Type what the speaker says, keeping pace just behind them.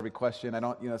every question. I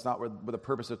don't, it's not what the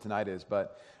purpose of tonight is,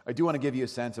 but I do want to give you a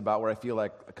sense about where I feel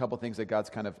like a couple things that God's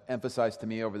kind of emphasized to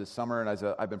me over the summer, and as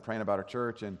I've been praying about our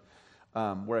church, and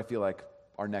where I feel like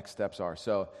our next steps are.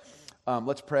 So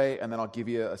let's pray, and then I'll give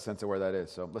you a sense of where that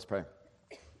is. So let's pray.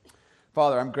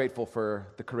 Father, I'm grateful for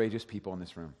the courageous people in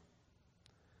this room.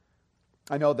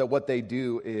 I know that what they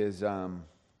do is, at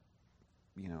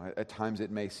times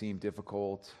it may seem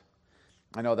difficult.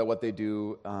 I know that what they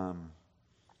do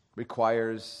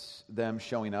requires them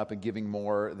showing up and giving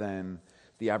more than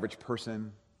the average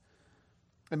person.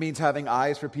 It means having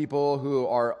eyes for people who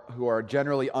are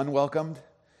generally unwelcomed.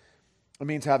 It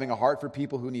means having a heart for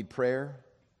people who need prayer.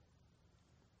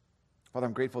 Father,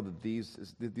 I'm grateful that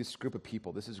this group of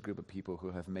people, this is a group of people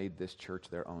who have made this church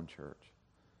their own church.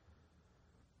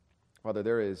 Father,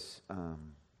 there is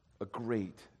a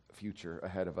great future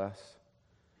ahead of us.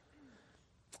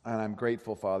 And I'm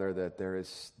grateful, Father, that there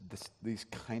is these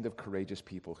kind of courageous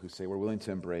people who say we're willing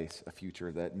to embrace a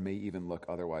future that may even look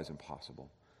otherwise impossible.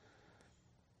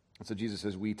 And so, Jesus,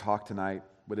 as we talk tonight,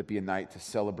 would it be a night to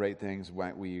celebrate things?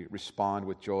 Might we respond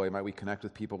with joy? Might we connect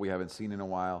with people we haven't seen in a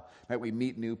while? Might we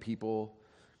meet new people?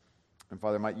 And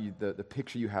Father, might you, the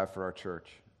picture you have for our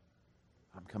church,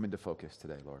 come into focus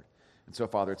today, Lord. And so,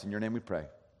 Father, it's in your name we pray.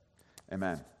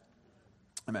 Amen.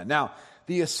 Amen. Now,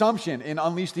 the assumption in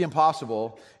Unleash the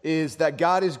Impossible is that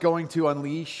God is going to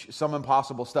unleash some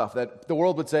impossible stuff, that the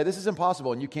world would say, this is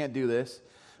impossible and you can't do this,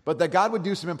 but that God would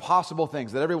do some impossible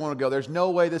things, that everyone would go, there's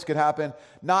no way this could happen,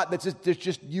 not that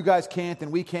just you guys can't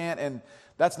and we can't, and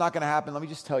that's not going to happen. Let me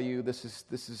just tell you, this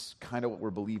is kind of what we're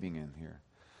believing in here.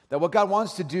 That what God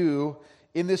wants to do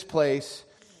in this place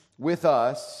with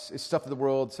us is stuff that the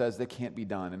world says that can't be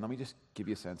done. And let me just give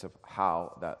you a sense of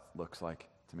how that looks like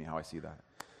to me, how I see that.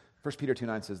 1 Peter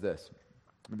 2:9 says this.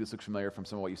 Maybe this looks familiar from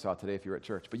some of what you saw today if you were at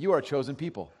church. But you are a chosen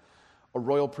people, a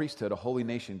royal priesthood, a holy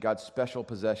nation, God's special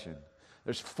possession.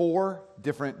 There's 4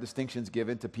 different distinctions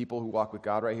given to people who walk with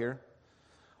God right here.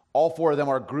 All 4 of them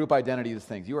are group identity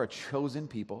things. You are a chosen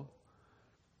people,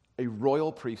 a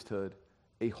royal priesthood,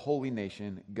 a holy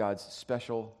nation, God's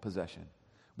special possession.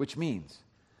 Which means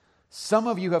some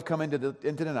of you have come into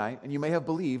tonight, and you may have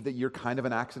believed that you're kind of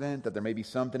an accident, that there may be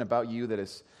something about you that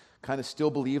is kind of still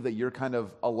believe that you're kind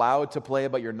of allowed to play,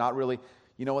 but you're not really.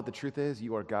 You know what the truth is?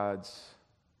 You are God's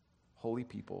holy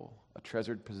people, a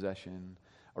treasured possession,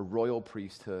 a royal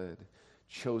priesthood,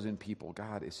 chosen people.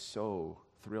 God is so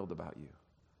thrilled about you.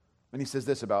 And he says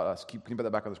this about us. Can you put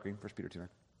that back on the screen? 1 Peter 2:9.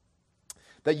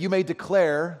 That you may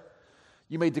declare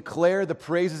the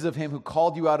praises of him who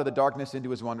called you out of the darkness into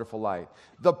his wonderful light.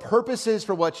 The purposes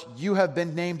for which you have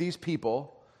been named these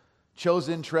people,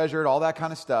 chosen, treasured, all that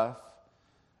kind of stuff,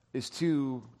 is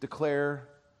to declare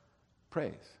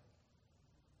praise.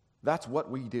 That's what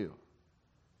we do.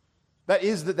 That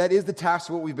is the task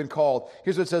of what we've been called.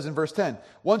 Here's what it says in verse 10.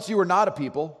 Once you were not a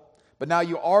people, but now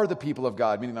you are the people of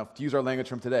God. Meaning, to use our language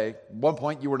from today, at one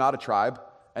point you were not a tribe,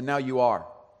 and now you are.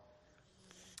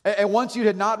 And once you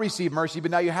had not received mercy,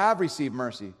 but now you have received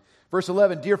mercy. Verse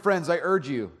 11, dear friends, I urge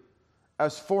you,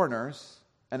 as foreigners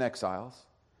and exiles,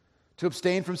 to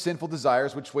abstain from sinful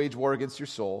desires which wage war against your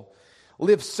soul.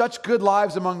 Live such good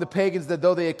lives among the pagans that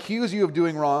though they accuse you of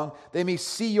doing wrong, they may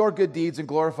see your good deeds and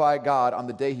glorify God on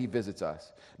the day he visits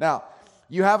us. Now,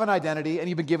 you have an identity, and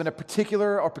you've been given a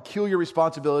particular or peculiar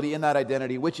responsibility in that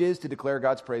identity, which is to declare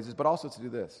God's praises, but also to do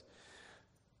this,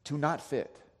 to not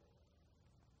fit.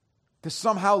 To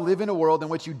somehow live in a world in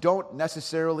which you don't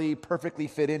necessarily perfectly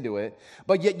fit into it,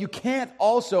 but yet you can't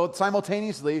also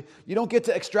simultaneously, you don't get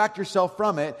to extract yourself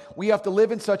from it. We have to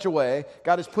live in such a way,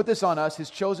 God has put this on us, his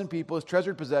chosen people, his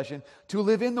treasured possession, to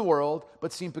live in the world,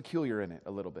 but seem peculiar in it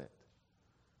a little bit.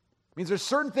 It means there's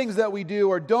certain things that we do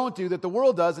or don't do that the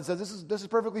world does and says, this is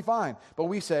perfectly fine. But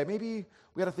we say, maybe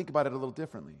we got to think about it a little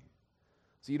differently.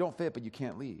 So you don't fit, but you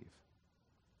can't leave.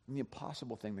 And the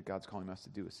impossible thing that God's calling us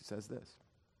to do is, he says this.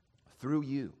 Through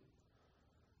you,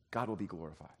 God will be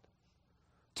glorified.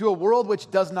 To a world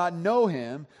which does not know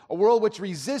him, a world which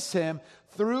resists him,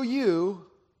 through you,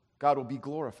 God will be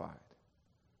glorified.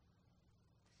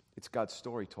 It's God's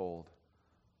story told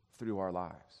through our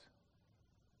lives.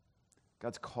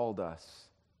 God's called us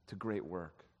to great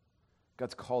work.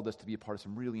 God's called us to be a part of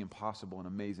some really impossible and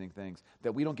amazing things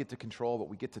that we don't get to control, but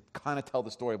we get to kind of tell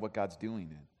the story of what God's doing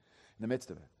in the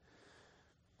midst of it.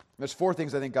 There's 4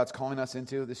 things I think God's calling us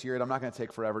into this year, and I'm not going to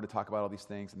take forever to talk about all these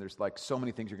things, and there's like so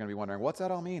many things you're going to be wondering, what's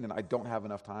that all mean? And I don't have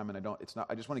enough time, and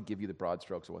I just want to give you the broad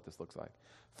strokes of what this looks like.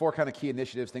 4 kind of key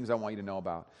initiatives, things I want you to know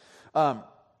about.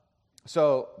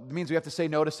 So it means we have to say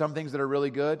no to some things that are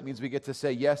really good. It means we get to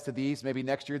say yes to these. Maybe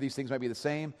next year these things might be the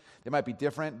same. They might be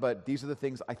different, but these are the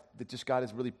things that just God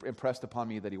has really impressed upon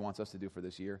me that he wants us to do for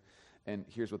this year. And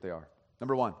here's what they are.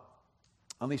 Number one,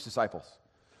 unleash disciples.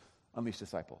 Unleash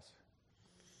disciples.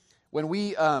 When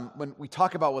we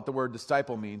talk about what the word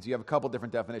disciple means, you have a couple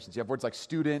different definitions. You have words like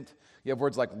student, you have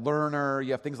words like learner,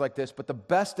 you have things like this. But the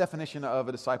best definition of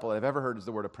a disciple that I've ever heard is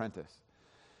the word apprentice.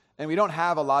 And we don't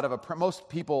have a lot of, most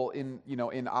people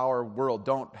in our world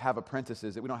don't have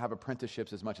apprentices. We don't have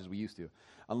apprenticeships as much as we used to.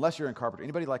 Unless you're in carpenter.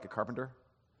 Anybody like a carpenter?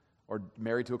 Or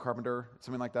married to a carpenter?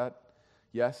 Something like that?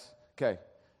 Yes? Okay.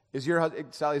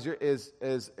 Sally,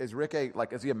 is Rick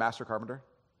is he a master carpenter?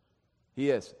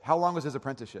 He is. How long was his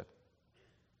apprenticeship?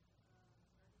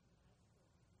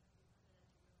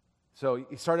 So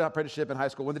he started an apprenticeship in high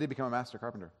school. When did he become a master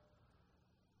carpenter?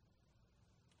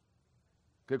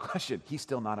 Good question. He's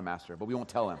still not a master, but we won't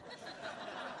tell him.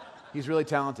 He's really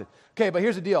talented. Okay, but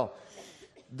here's the deal.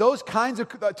 Those kinds of,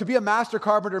 to be a master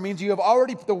carpenter means you have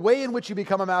already, the way in which you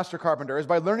become a master carpenter is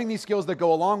by learning these skills that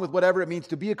go along with whatever it means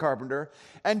to be a carpenter.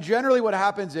 And generally what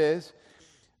happens is,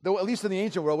 though at least in the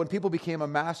ancient world, when people became a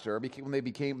master,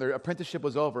 when their apprenticeship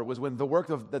was over, was when the work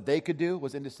that they could do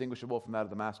was indistinguishable from that of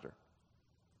the master.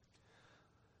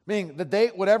 Meaning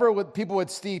that people would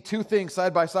see two things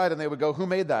side by side and they would go, who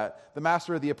made that? The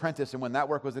master or the apprentice? And when that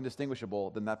work was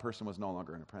indistinguishable, then that person was no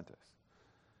longer an apprentice.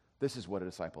 This is what a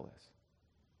disciple is.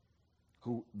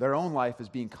 Who their own life is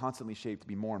being constantly shaped to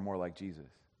be more and more like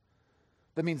Jesus.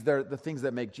 That means they're the things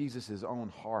that make Jesus' own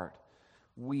heart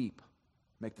weep,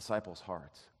 make disciples'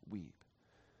 hearts weep.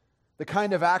 The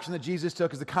kind of action that Jesus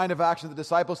took is the kind of action the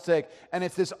disciples take, and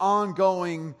it's this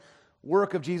ongoing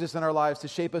work of Jesus in our lives to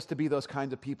shape us to be those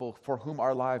kinds of people for whom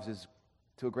our lives is,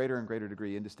 to a greater and greater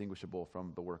degree, indistinguishable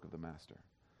from the work of the Master.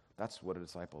 That's what a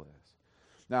disciple is.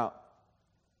 Now,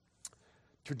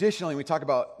 traditionally, when we talk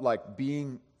about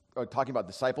talking about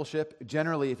discipleship,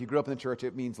 generally, if you grew up in the church,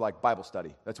 it means like Bible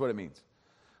study. That's what it means.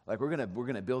 Like we're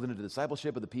gonna build into the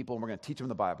discipleship of the people, and we're gonna teach them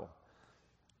the Bible.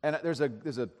 And there's a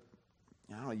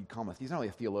I don't know, you call him he's not really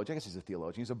a theologian. I guess he's a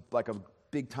theologian. He's like a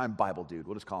big-time Bible dude.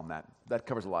 We'll just call him that. That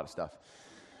covers a lot of stuff.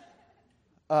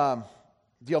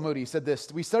 D.L. Moody said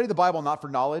this: we study the Bible not for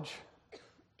knowledge.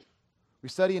 We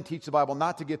study and teach the Bible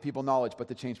not to give people knowledge, but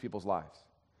to change people's lives.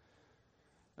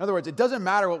 In other words, it doesn't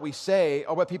matter what we say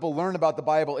or what people learn about the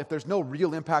Bible if there's no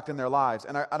real impact in their lives.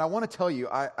 And I want to tell you,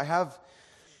 I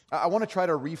want to try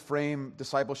to reframe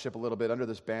discipleship a little bit under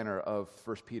this banner of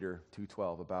 1 Peter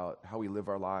 2:12 about how we live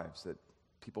our lives, that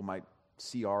people might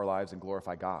see our lives and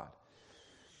glorify God.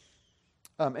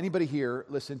 Anybody here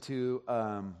listen to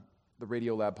the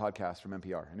Radio Lab podcast from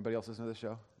NPR? Anybody else listen to this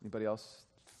show? Anybody else?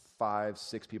 5,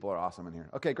 6 people are awesome in here.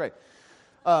 Okay, great.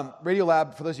 Radio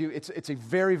Lab, for those of you, it's a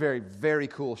very, very, very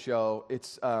cool show.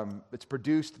 It's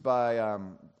produced by,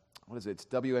 it's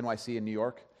WNYC in New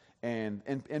York, and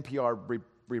NPR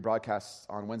rebroadcasts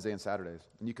on Wednesday and Saturdays,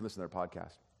 and you can listen to their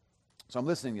podcast. So I'm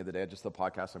listening the other day, just the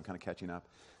podcast, so I'm kind of catching up.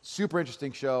 Super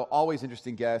interesting show, always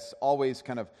interesting guests, always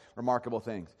kind of remarkable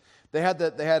things. They had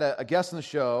a guest on the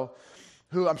show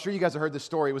who, I'm sure you guys have heard this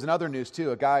story, it was in other news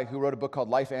too, a guy who wrote a book called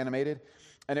Life Animated,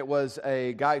 and it was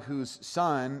a guy whose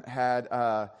son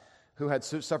who had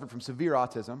suffered from severe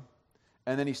autism,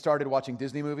 and then he started watching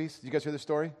Disney movies. Did you guys hear this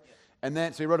story? And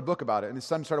then, so he wrote a book about it, and his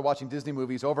son started watching Disney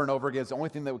movies over and over again. It's the only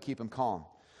thing that would keep him calm.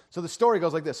 So the story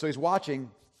goes like this. So he's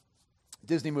watching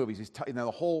Disney movies. He's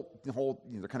the whole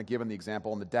they're kind of giving the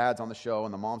example, and the dad's on the show,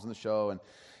 and the mom's on the show,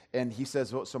 and he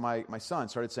says, so my son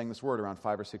started saying this word around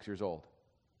 5 or 6 years old,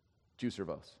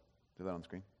 juicervos. Do that on the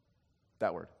screen.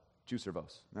 That word, juicervos.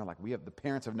 And they're like, the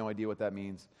parents have no idea what that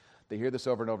means. They hear this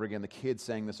over and over again. The kid's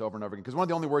saying this over and over again because one of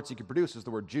the only words he could produce is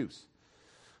the word juice.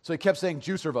 So he kept saying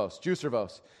juicervos,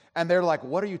 juicervos. And they're like,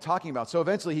 what are you talking about? So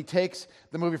eventually he takes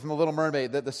the movie from The Little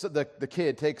Mermaid. The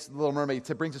kid takes The Little Mermaid,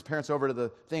 brings his parents over to the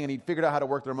thing, and he figured out how to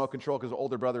work the remote control because his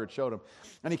older brother had showed him.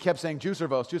 And he kept saying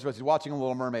juicervos, juicervos. He's watching The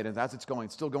Little Mermaid, and as it's going,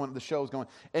 it's still going, the show's going.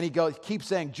 And he keeps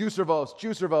saying juicervos,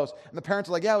 juicervos. And the parents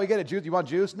are like, yeah, we get it, juice. You want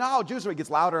juice? No, juicervos. It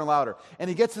gets louder and louder. And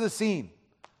he gets to the scene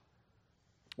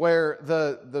where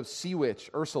the sea witch,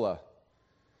 Ursula,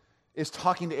 is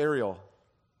talking to Ariel.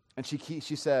 And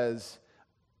she says,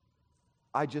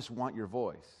 I just want your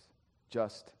voice.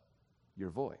 Just your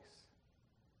voice.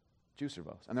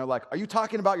 Juicervos. And they're like, are you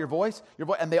talking about your voice? Your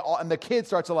voice? And the kid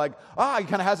starts to he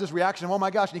kind of has this reaction, oh my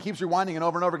gosh, and he keeps rewinding it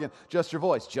over and over again. Just your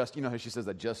voice. Just, she says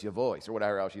that, just your voice, or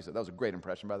whatever else she said. That was a great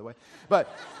impression, by the way. But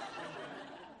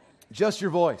just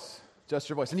your voice. Just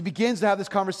your voice. And he begins to have this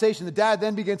conversation. The dad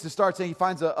then begins to start saying he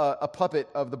finds a puppet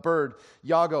of the bird,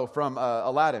 Iago from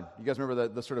Aladdin. You guys remember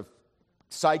the sort of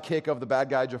sidekick of the bad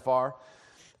guy, Jafar.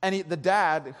 And the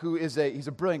dad, who is he's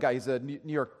a brilliant guy. He's a New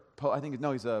York Post,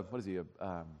 he's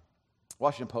a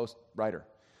Washington Post writer.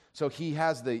 So he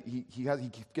has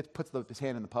puts his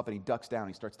hand in the puppet, and he ducks down, and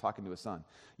he starts talking to his son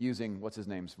using, what's his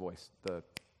name's voice?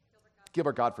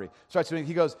 Gilbert Godfrey. Starts doing,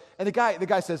 he goes, and the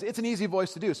guy says, it's an easy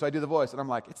voice to do, so I do the voice. And I'm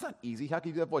like, it's not easy, how can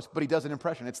you do that voice? But he does an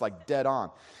impression, it's like dead on.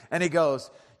 And he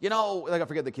goes, I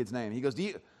forget the kid's name. He goes,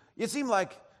 you seem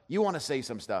like you want to say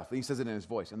some stuff. And he says it in his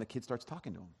voice, and the kid starts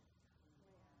talking to him.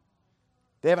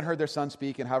 They haven't heard their son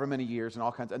speak in however many years and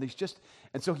all kinds.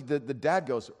 And so the dad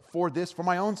goes, for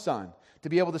my own son, to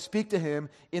be able to speak to him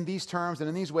in these terms and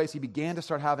in these ways, he began to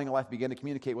start having a life, began to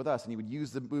communicate with us. And he would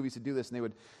use the movies to do this, and they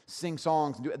would sing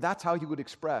songs. That's how he would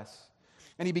express.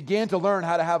 And he began to learn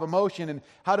how to have emotion and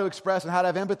how to express and how to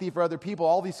have empathy for other people,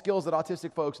 all these skills that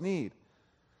autistic folks need.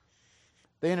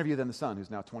 They interviewed then the son, who's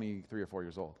now 23 or 4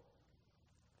 years old.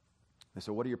 They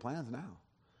said, what are your plans now?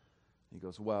 He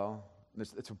goes, well...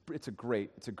 It's a great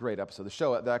episode.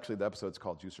 The episode's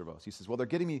called Juice or Vos. He says, well, they're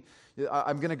getting me,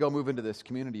 I'm going to go move into this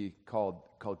community called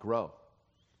Grow.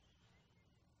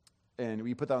 And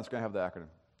we put that on the screen, I have the acronym.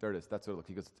 There it is. That's what it looks.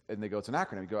 He goes, and they go, it's an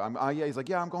acronym. He goes, he's like,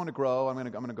 yeah, I'm going to grow. I'm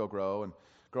going to go grow, and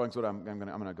growing's what I'm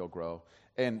going to go grow.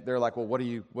 And they're like, well,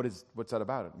 what's that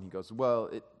about it? And he goes, well,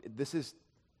 this is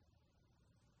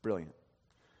brilliant.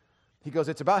 He goes,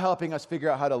 it's about helping us figure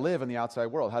out how to live in the outside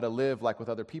world, how to live like with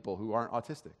other people who aren't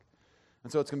autistic.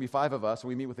 And so it's going to be 5 of us, and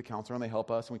we meet with the counselor, and they help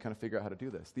us, and we kind of figure out how to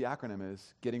do this. The acronym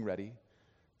is Getting Ready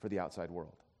for the Outside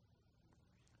World.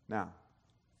 Now,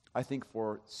 I think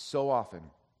for so often,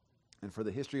 and for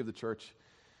the history of the church,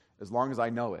 as long as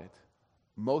I know it,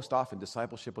 most often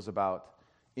discipleship was about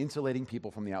insulating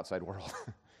people from the outside world.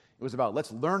 It was about,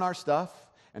 let's learn our stuff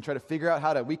and try to figure out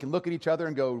how we can look at each other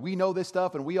and go, we know this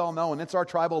stuff, and we all know, and it's our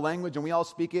tribal language, and we all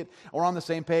speak it, and we're on the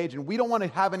same page, and we don't want to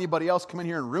have anybody else come in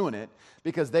here and ruin it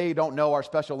because they don't know our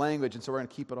special language, and so we're going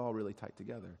to keep it all really tight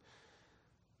together.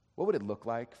 What would it look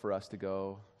like for us to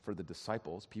go, for the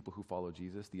disciples, people who follow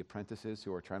Jesus, the apprentices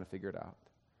who are trying to figure it out?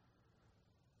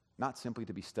 Not simply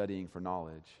to be studying for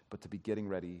knowledge, but to be getting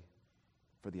ready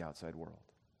for the outside world.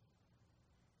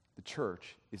 The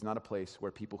church is not a place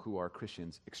where people who are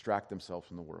Christians extract themselves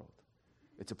from the world.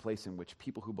 It's a place in which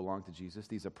people who belong to Jesus,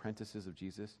 these apprentices of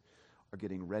Jesus, are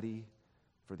getting ready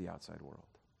for the outside world.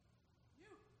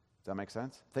 Does that make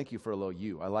sense? Thank you for a little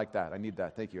you. I like that. I need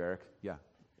that. Thank you, Eric. Yeah.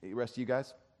 The rest of you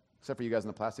guys, except for you guys in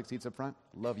the plastic seats up front,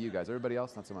 love you guys. Everybody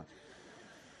else, not so much.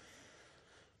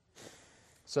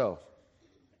 So,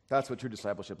 that's what true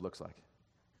discipleship looks like.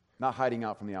 Not hiding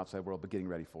out from the outside world, but getting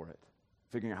ready for it.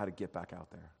 Figuring out how to get back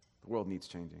out there. The world needs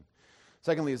changing.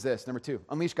 Secondly is this, number 2,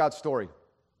 unleash God's story.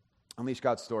 Unleash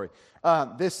God's story.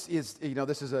 This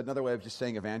is another way of just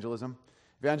saying evangelism.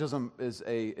 Evangelism is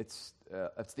it's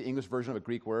the English version of a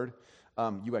Greek word,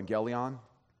 euangelion,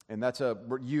 and that's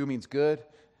eu means good,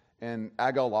 and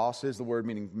agolos is the word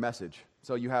meaning message.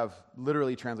 So you have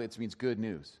literally translates means good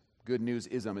news. Good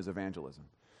news-ism is evangelism.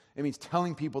 It means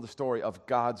telling people the story of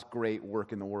God's great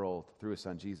work in the world through His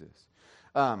Son Jesus.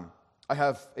 I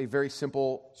have a very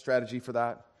simple strategy for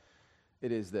that.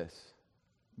 It is this: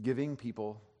 giving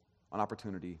people an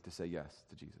opportunity to say yes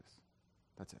to Jesus.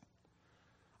 That's it.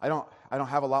 I don't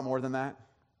have a lot more than that.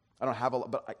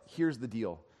 But here's the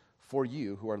deal. For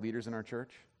you who are leaders in our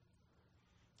church,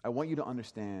 I want you to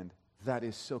understand that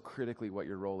is so critically what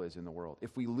your role is in the world.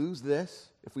 If we lose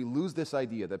this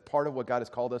idea that part of what God has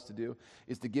called us to do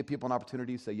is to give people an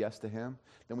opportunity to say yes to Him,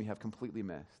 then we have completely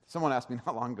missed. Someone asked me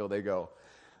not long ago,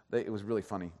 it was really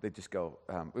funny. They just go,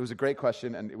 it was a great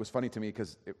question, and it was funny to me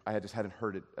because I just hadn't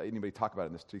heard anybody talk about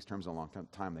it in these terms in a long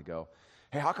time. They go,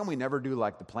 hey, how come we never do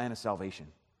like the plan of salvation?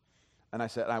 And I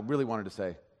said, and I really wanted to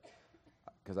say,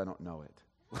 because I don't know it.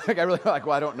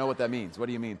 I don't know what that means. What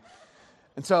do you mean?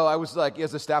 And so I was like,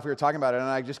 as a staff, we were talking about it, and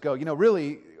I just go,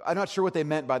 really, I'm not sure what they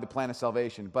meant by the plan of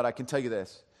salvation, but I can tell you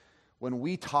this. When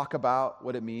we talk about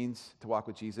what it means to walk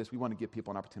with Jesus, we want to give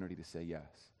people an opportunity to say yes.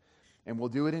 And we'll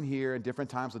do it in here in different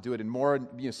times. We'll do it in more,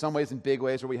 some ways in big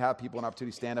ways where we have people an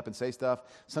opportunity to stand up and say stuff.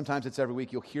 Sometimes it's every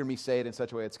week. You'll hear me say it in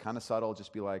such a way it's kind of subtle.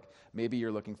 Just be like, maybe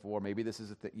you're looking for, maybe this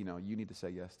is a thing, you need to say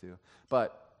yes to.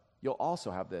 But you'll also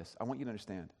have this. I want you to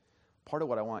understand. Part of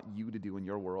what I want you to do in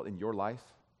your world, in your life,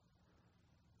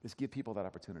 is give people that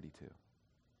opportunity too.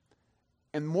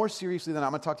 And more seriously than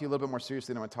I'm going to talk to you a little bit more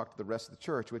seriously than I'm going to talk to the rest of the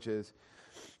church, which is,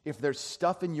 if there's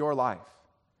stuff in your life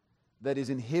that is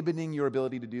inhibiting your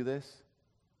ability to do this,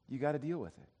 you got to deal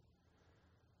with it.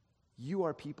 You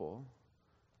are people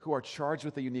who are charged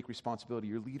with a unique responsibility.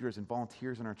 You're leaders and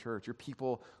volunteers in our church. You're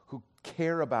people who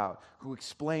care about, who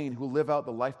explain, who live out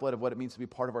the lifeblood of what it means to be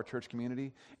part of our church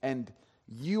community. And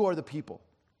You are the people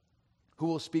who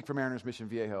will speak for Mariners Mission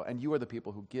Viejo, and you are the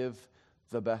people who give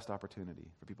the best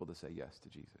opportunity for people to say yes to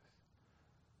Jesus.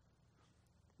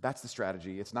 That's the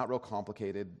strategy. It's not real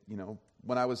complicated.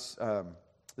 When I was,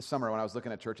 this summer, when I was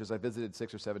looking at churches, I visited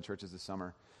 6 or 7 churches this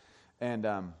summer and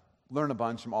learned a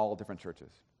bunch from all different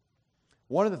churches.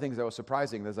 One of the things that was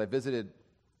surprising is I visited,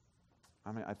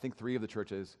 I think 3 of the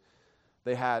churches,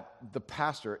 they had the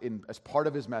pastor, as part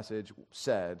of his message,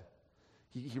 said,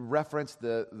 he referenced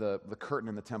the curtain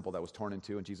in the temple that was torn in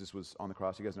two, and Jesus was on the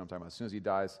cross. You guys know what I'm talking about. As soon as he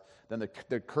dies, then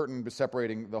the curtain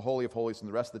separating the Holy of Holies from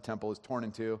the rest of the temple is torn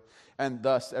in two, and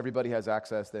thus everybody has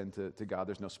access then to God.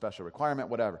 There's no special requirement,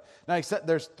 whatever. Now, he said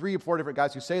there's 3 or 4 different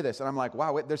guys who say this, and I'm like,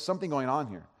 wow, there's something going on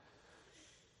here.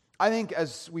 I think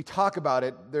as we talk about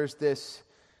it, there's this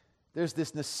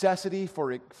necessity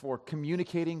for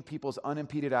communicating people's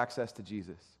unimpeded access to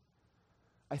Jesus.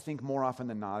 I think more often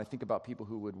than not, I think about people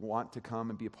who would want to come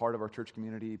and be a part of our church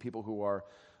community, people who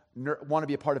want to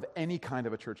be a part of any kind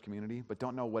of a church community, but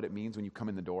don't know what it means when you come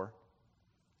in the door.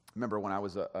 I remember when I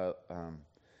was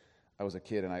a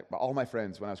kid, and all my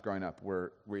friends when I was growing up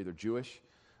were either Jewish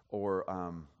or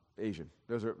Asian.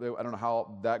 I don't know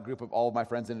how that group of all of my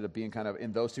friends ended up being kind of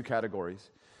in those 2 categories,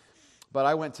 but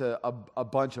I went to a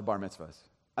bunch of bar mitzvahs.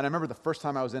 And I remember the first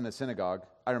time I was in the synagogue,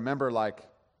 I remember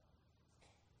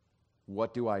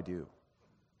what do I do?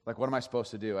 What am I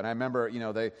supposed to do? And I remember,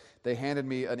 they handed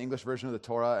me an English version of the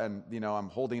Torah, and, I'm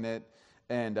holding it,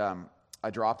 and I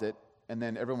dropped it, and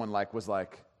then everyone was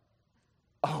like,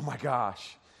 oh my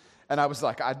gosh. And I was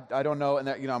like, I don't know, and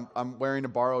that, I'm wearing a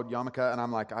borrowed yarmulke, and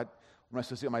I'm like, what am I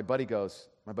supposed to do? My buddy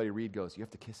Reed goes, you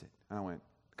have to kiss it. And I went,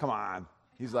 come on.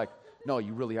 He's like, no,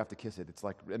 you really have to kiss it. It's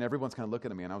and everyone's kind of looking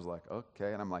at me, and I was like,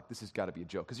 okay. And I'm like, this has got to be a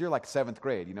joke, because you're 7th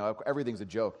grade, everything's a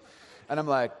joke. And I'm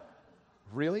like,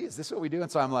 really? Is this what we do? And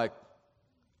so I'm like,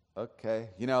 okay.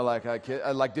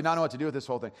 I did not know what to do with this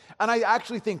whole thing. And I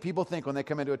actually think people think when they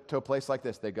come into a place like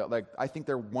this, they go, I think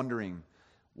they're wondering,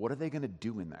 what are they going to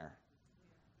do in there?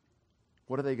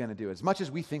 What are they going to do? As much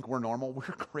as we think we're normal, we're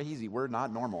crazy. We're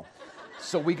not normal.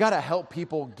 So we got to help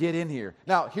people get in here.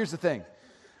 Now, here's the thing.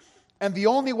 And the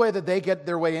only way that they get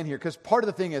their way in here, because part of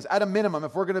the thing is, at a minimum,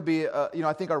 if we're going to be,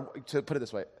 I think to put it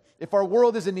this way, if our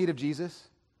world is in need of Jesus,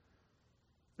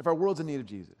 if our world's in need of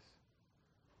Jesus,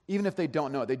 even if they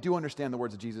don't know it, they do understand the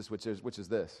words of Jesus, which is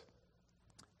this.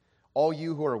 All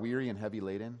you who are weary and heavy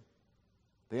laden,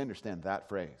 they understand that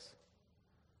phrase.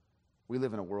 We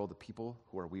live in a world of people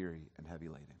who are weary and heavy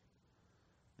laden.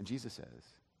 And Jesus says,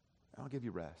 I'll give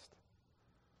you rest.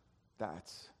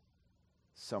 That's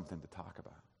something to talk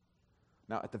about.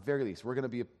 Now, at the very least, we're going to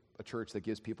be a church that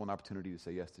gives people an opportunity to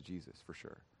say yes to Jesus, for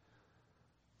sure.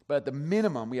 But at the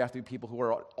minimum, we have to be people who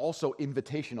are also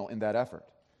invitational in that effort.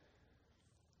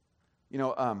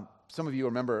 Some of you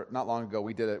remember not long ago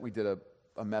we did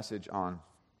a message on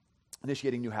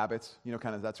initiating new habits,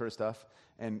 kind of that sort of stuff.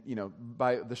 And,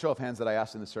 by the show of hands that I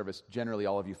asked in the service, generally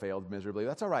all of you failed miserably.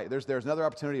 That's all right. There's another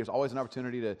opportunity. There's always an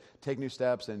opportunity to take new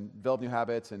steps and develop new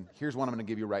habits. And here's one I'm going to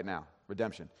give you right now,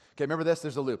 redemption. Okay, remember this?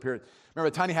 There's a loop here. Remember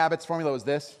the Tiny Habits formula was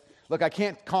this. Look, I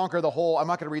can't conquer I'm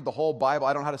not going to read the whole Bible.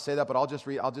 I don't know how to say that, but I'll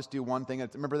just do one thing.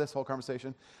 Remember this whole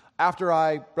conversation? After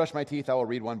I brush my teeth, I will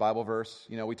read one Bible verse.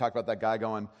 We talked about that guy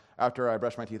going, after I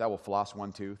brush my teeth, I will floss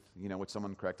one tooth, which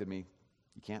someone corrected me.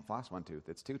 You can't floss one tooth.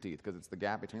 It's 2 teeth because it's the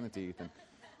gap between the teeth. And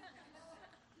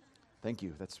thank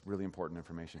you. That's really important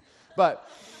information. But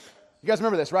you guys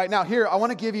remember this, right? Now here, I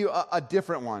want to give you a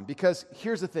different one, because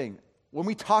here's the thing. When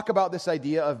we talk about this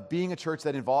idea of being a church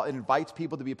that invites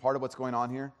people to be a part of what's going on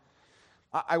here,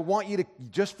 I want you to,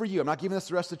 just for you, I'm not giving this to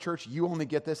the rest of the church, you only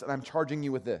get this, and I'm charging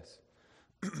you with this.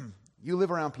 You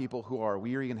live around people who are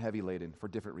weary and heavy laden for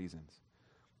different reasons.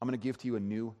 I'm going to give to you a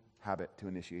new habit to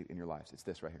initiate in your lives. It's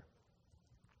this right here.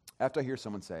 After I hear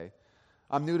someone say,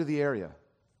 I'm new to the area,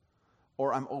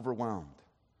 or I'm overwhelmed,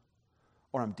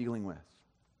 or I'm dealing with,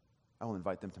 I will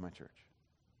invite them to my church.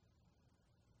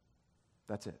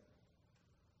 That's it.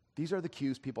 These are the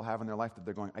cues people have in their life that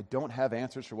they're going, I don't have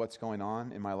answers for what's going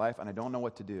on in my life, and I don't know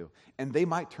what to do. And they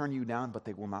might turn you down, but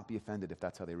they will not be offended if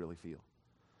that's how they really feel.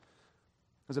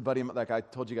 There's a buddy, like I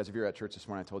told you guys, if you're at church this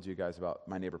morning, I told you guys about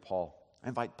my neighbor Paul. I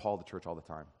invite Paul to church all the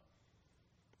time.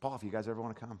 Paul, if you guys ever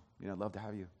want to come, I'd love to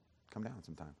have you come down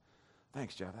sometime.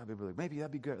 Thanks, Jeff. Maybe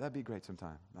that'd be good. That'd be great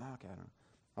sometime. Okay, I don't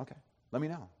know. Okay, let me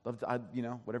know. Love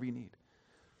to, whatever you need.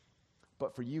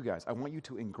 But for you guys, I want you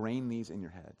to ingrain these in your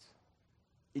heads,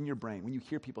 in your brain. When you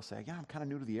hear people say, I'm kind of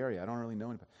new to the area. I don't really know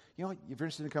anybody. If you're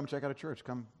interested in come check out a church,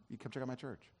 come check out my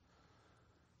church.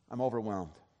 I'm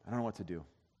overwhelmed. I don't know what to do.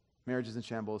 Marriage is in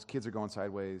shambles. Kids are going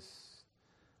sideways.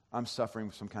 I'm suffering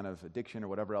from some kind of addiction or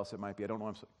whatever else it might be. I don't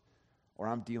know. or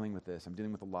I'm dealing with this, I'm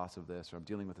dealing with the loss of this, or I'm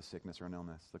dealing with a sickness or an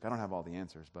illness. Look, I don't have all the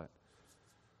answers, but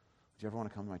would you ever want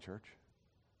to come to my church?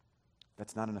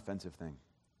 That's not an offensive thing.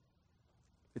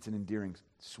 It's an endearing,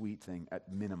 sweet thing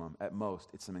at minimum. At most,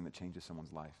 it's something that changes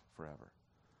someone's life forever.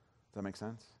 Does that make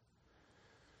sense?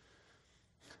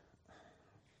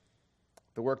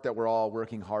 The work that we're all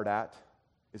working hard at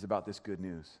is about this good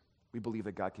news. We believe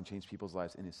that God can change people's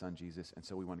lives in his son, Jesus, and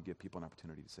so we want to give people an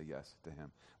opportunity to say yes to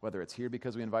him. Whether it's here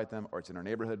because we invite them, or it's in our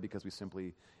neighborhood because we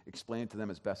simply explain it to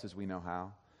them as best as we know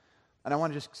how. And I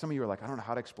want to just, some of you are like, I don't know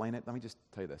how to explain it. Let me just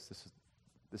tell you this.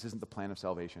 This isn't the plan of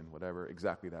salvation, whatever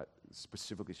exactly that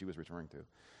specifically she was referring to.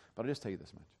 But I'll just tell you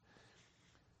this much.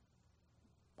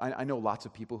 I know lots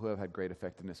of people who have had great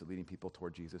effectiveness at leading people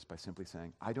toward Jesus by simply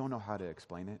saying, I don't know how to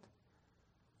explain it,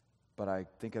 but I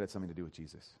think it had something to do with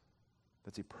Jesus.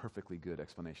 That's a perfectly good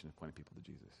explanation of pointing people to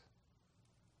Jesus.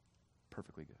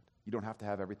 Perfectly good. You don't have to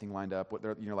have everything lined up.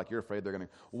 You're afraid they're going to,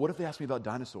 well, what if they ask me about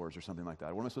dinosaurs or something like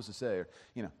that? What am I supposed to say? Or,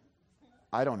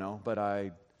 I don't know, but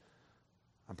I'm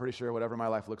pretty sure whatever my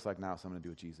life looks like now, something to do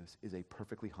with Jesus, is a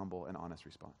perfectly humble and honest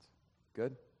response.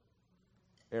 Good?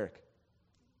 Eric.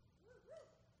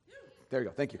 There you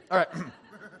go. Thank you. All right.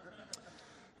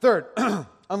 Third,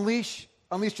 unleash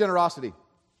generosity.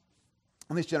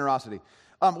 Unleash generosity.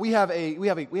 We have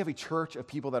a church of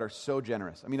people that are so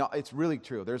generous. I mean, it's really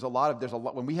true. There's a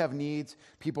lot when we have needs,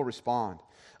 people respond.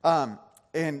 And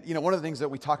one of the things that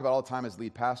we talk about all the time as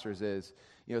lead pastors is,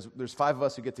 there's 5 of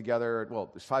us who get together. Well,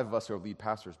 there's 5 of us who are lead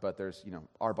pastors, but there's,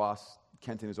 our boss,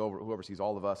 Kenton, who oversees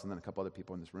all of us, and then a couple other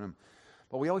people in this room.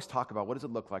 But we always talk about what does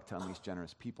it look like to unleash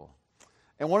generous people.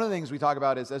 And one of the things we talk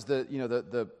about is as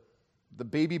the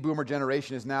baby boomer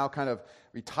generation is now kind of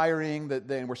retiring,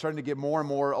 and we're starting to get more and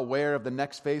more aware of the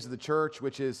next phase of the church,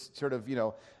 which is sort of,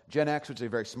 Gen X, which is a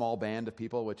very small band of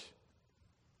people, which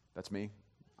that's me.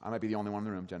 I might be the only one in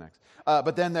the room, Gen X.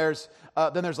 But then there's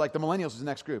like the millennials is the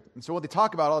next group. And so what they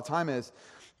talk about all the time is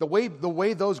the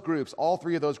way those groups, all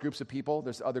 3 of those groups of people,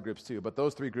 there's other groups too, but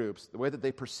those 3 groups, the way that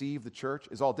they perceive the church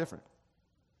is all different.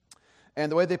 And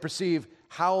the way they perceive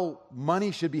how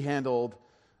money should be handled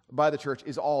by the church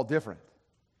is all different.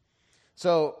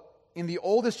 So in the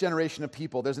oldest generation of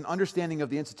people, there's an understanding of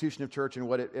the institution of church and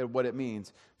what it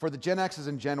means. For the Gen X's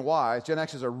and Gen Ys, Gen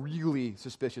X's are really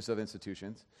suspicious of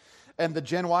institutions. And the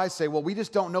Gen Ys say, well, we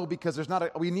just don't know because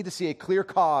we need to see a clear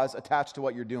cause attached to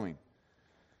what you're doing.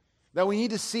 That we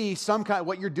need to see some kind of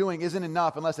what you're doing isn't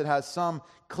enough unless it has some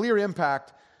clear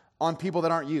impact on people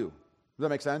that aren't you. Does that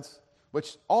make sense?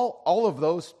 Which all of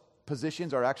those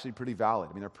positions are actually pretty valid.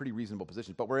 I mean, they're pretty reasonable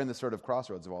positions, but we're in this sort of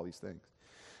crossroads of all these things.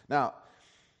 Now,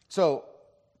 so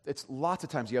it's lots of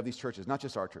times you have these churches, not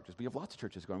just our churches, but you have lots of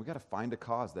churches going, we got to find a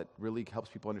cause that really helps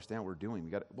people understand what we're doing.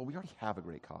 We already have a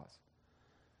great cause.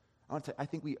 I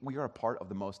think we are a part of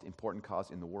the most important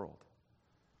cause in the world.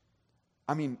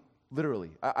 I mean,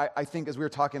 literally. I think as we were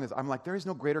talking, I'm like, there is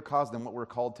no greater cause than what we're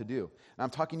called to do. And I'm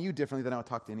talking to you differently than I would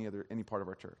talk to any part of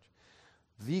our church.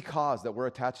 The cause that we're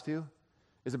attached to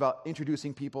is about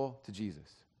introducing people to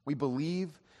Jesus. We believe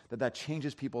that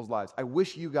changes people's lives. I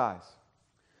wish you guys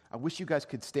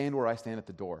could stand where I stand at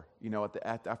the door,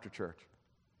 after church.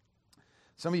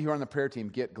 Some of you who are on the prayer team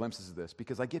get glimpses of this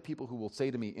because I get people who will say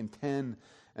to me in 10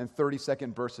 and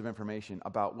 30-second bursts of information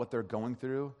about what they're going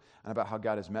through and about how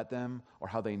God has met them or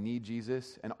how they need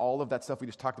Jesus and all of that stuff we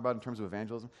just talked about in terms of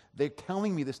evangelism. They're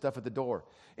telling me this stuff at the door.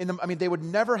 They would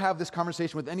never have this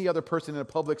conversation with any other person in a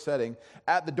public setting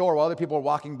at the door while other people are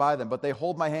walking by them, but they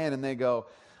hold my hand and they go,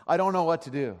 I don't know what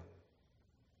to do.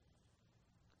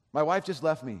 My wife just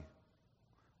left me.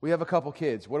 We have a couple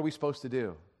kids. What are we supposed to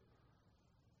do?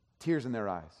 Tears in their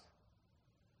eyes.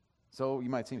 So you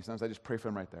might see me sometimes. I just pray for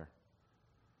them right there.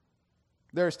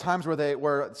 There's times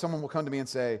where someone will come to me and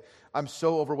say, I'm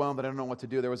so overwhelmed that I don't know what to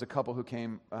do. There was a couple who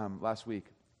came last week.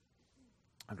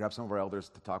 I grabbed some of our elders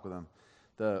to talk with them.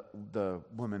 The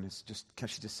woman is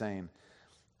she's just saying,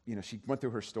 she went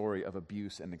through her story of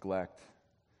abuse and neglect.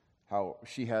 How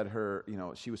she had her,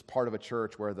 she was part of a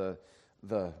church where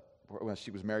when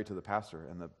she was married to the pastor,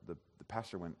 and the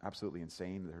pastor went absolutely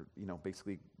insane. They're,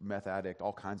 basically meth addict,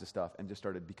 all kinds of stuff, and just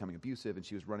started becoming abusive, and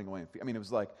she was running away. It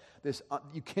was like this,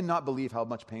 you cannot believe how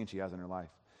much pain she has in her life.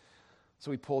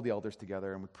 So we pulled the elders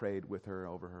together, and we prayed with her,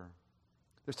 over her.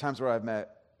 There's times where I've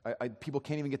met, people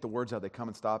can't even get the words out. They come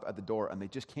and stop at the door, and they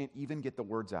just can't even get the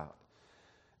words out.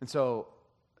 And so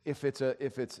if it's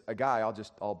a guy,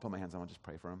 I'll put my hands on him and just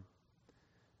pray for him.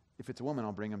 If it's a woman,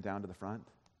 I'll bring him down to the front.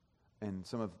 And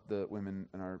some of the women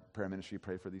in our prayer ministry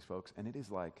pray for these folks. And it is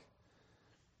like,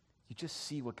 you just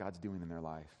see what God's doing in their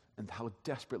life and how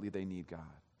desperately they need God.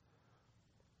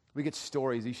 We get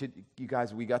stories. We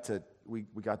got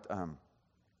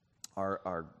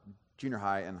our junior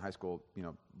high and high school,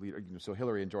 leader, so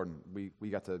Hillary and Jordan, we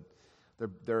got to,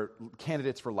 they're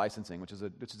candidates for licensing, which is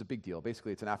a big deal.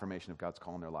 Basically, it's an affirmation of God's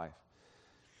call in their life.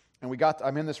 And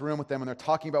I'm in this room with them, and they're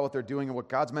talking about what they're doing and what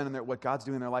God's meant and what God's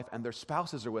doing in their life, and their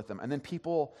spouses are with them. And then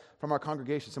people from our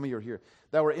congregation, some of you are here,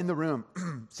 that were in the room,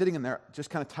 sitting in there,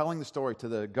 just kind of telling the story to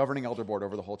the governing elder board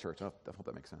over the whole church. I hope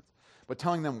that makes sense. But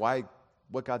telling them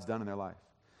what God's done in their life.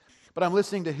 But I'm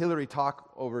listening to Hillary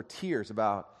talk over tears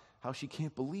about how she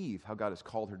can't believe how God has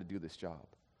called her to do this job.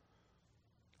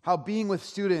 How being with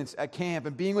students at camp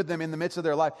and being with them in the midst of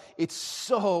their life, it's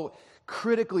so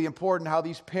critically important how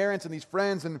these parents and these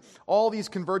friends and all these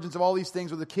convergence of all these things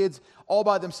with the kids all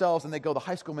by themselves, and they go, the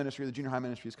high school ministry, the junior high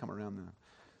ministry has come around them.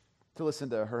 To listen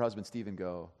to her husband, Stephen,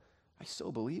 go, I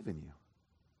so believe in you.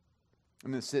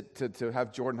 And then to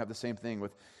have Jordan have the same thing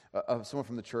with someone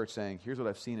from the church saying, here's what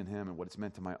I've seen in him and what it's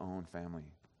meant to my own family.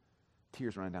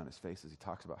 Tears running down his face as he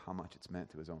talks about how much it's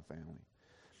meant to his own family.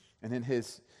 And then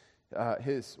his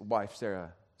wife,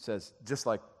 Sarah, says, just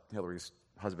like Hillary's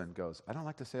husband goes, I don't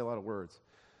like to say a lot of words,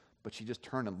 but she just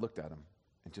turned and looked at him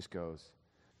and just goes,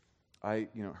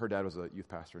 her dad was a youth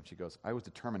pastor, and she goes, I was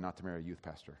determined not to marry a youth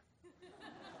pastor.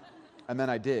 And then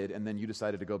I did, and then you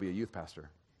decided to go be a youth pastor.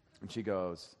 And she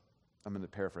goes, I'm going to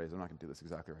paraphrase, I'm not going to do this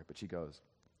exactly right, but she goes,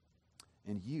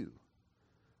 and you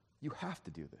have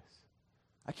to do this.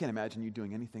 I can't imagine you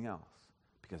doing anything else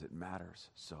because it matters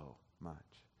so much.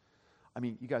 I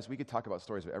mean, you guys, we could talk about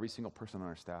stories of every single person on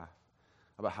our staff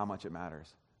about how much it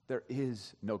matters. There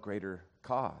is no greater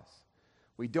cause.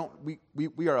 We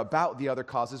are about the other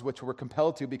causes, which we're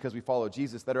compelled to because we follow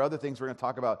Jesus. There are other things we're going to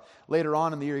talk about later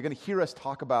on in the year. You're going to hear us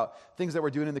talk about things that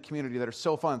we're doing in the community that are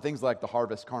so fun, things like the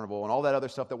Harvest Carnival and all that other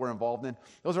stuff that we're involved in.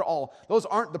 Those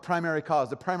aren't the primary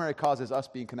cause. The primary cause is us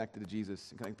being connected to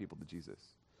Jesus and connecting people to Jesus.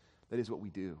 That is what we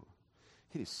do.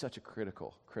 It is such a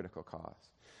critical cause.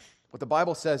 What the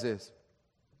Bible says is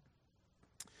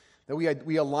that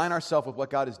we align ourselves with what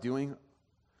God is doing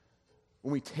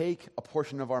when we take a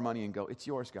portion of our money and go, it's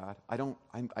yours, God.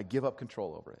 I give up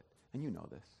control over it. And you know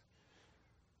this.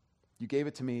 You gave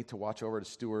it to me to watch over, to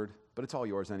steward, but it's all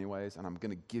yours anyways, and I'm going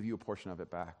to give you a portion of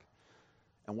it back.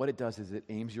 And what it does is it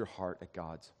aims your heart at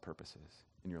God's purposes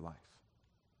in your life.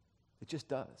 It just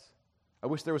does. I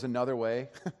wish there was another way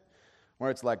where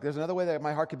it's like, there's another way that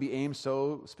my heart could be aimed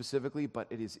so specifically, but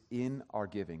it is in our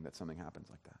giving that something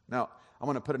happens like that. Now, I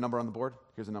want to put a number on the board.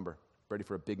 Here's a number. Ready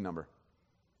for a big number.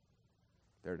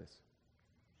 There it is.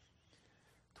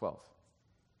 12.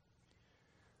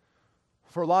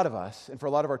 For a lot of us, and for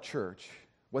a lot of our church,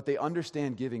 what they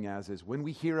understand giving as is when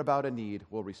we hear about a need,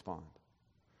 we'll respond.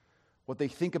 What they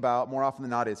think about more often than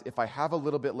not is if I have a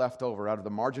little bit left over out of the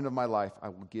margin of my life, I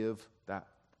will give that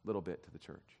little bit to the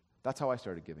church. That's how I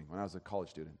started giving when I was a college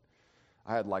student.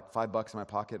 I had like $5 in my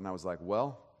pocket, and I was like,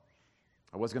 well,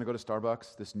 I was going to go to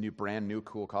Starbucks, this brand new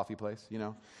cool coffee place,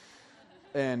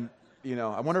 and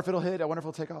I wonder if it'll hit. I wonder if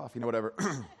it'll take off, whatever.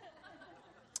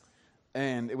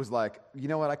 And it was like, you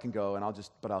know what, I can go, and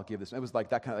I'll give this. It was like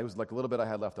that it was like a little bit I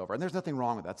had left over. And there's nothing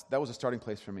wrong with that. That was a starting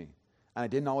place for me. And I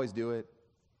didn't always do it.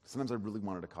 Sometimes I really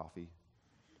wanted a coffee.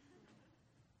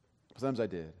 Sometimes I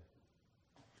did.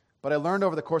 But I learned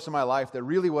over the course of my life that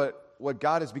really what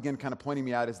God has begun kind of pointing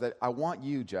me at is that I want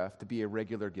you, Jeff, to be a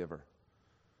regular giver.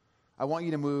 I want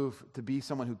you to move to be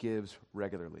someone who gives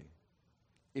regularly.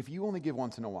 If you only give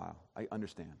once in a while, I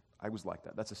understand. I was like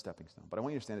that. That's a stepping stone. But I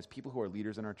want you to understand, as people who are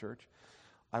leaders in our church,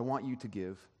 I want you to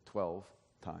give 12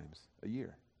 times a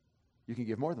year. You can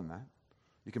give more than that.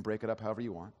 You can break it up however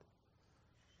you want.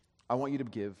 I want you to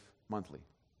give monthly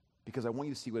because I want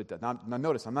you to see what it does. Now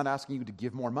notice, I'm not asking you to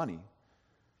give more money.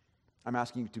 I'm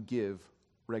asking you to give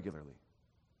regularly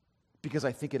because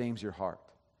I think it aims your heart.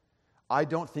 I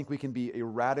don't think we can be a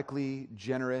radically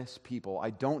generous people. I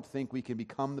don't think we can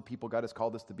become the people God has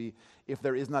called us to be if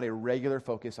there is not a regular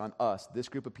focus on us, this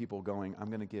group of people going, I'm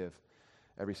going to give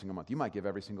every single month. You might give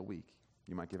every single week.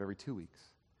 You might give every 2 weeks.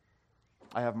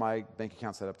 I have my bank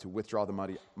account set up to withdraw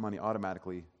the money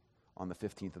automatically on the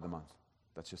 15th of the month.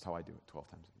 That's just how I do it, 12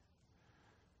 times a year.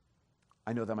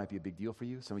 I know that might be a big deal for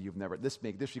you. Some of you have never. This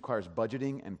requires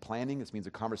budgeting and planning. This means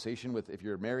a conversation with, if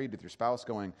you're married, with your spouse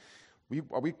going,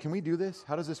 can we do this?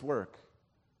 How does this work?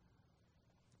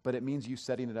 But it means you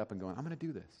setting it up and going, I'm going to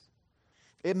do this.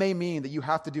 It may mean that you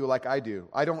have to do like I do.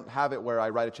 I don't have it where I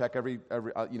write a check every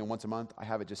once a month. I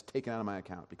have it just taken out of my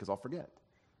account because I'll forget.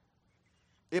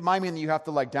 It might mean that you have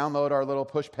to download our little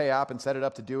push pay app and set it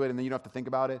up to do it, and then you don't have to think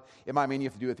about it. It might mean you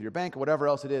have to do it through your bank or whatever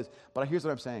else it is. But here's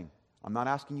what I'm saying. I'm not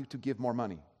asking you to give more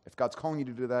money. If God's calling you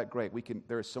to do that, great.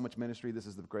 There is so much ministry. This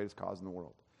is the greatest cause in the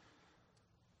world.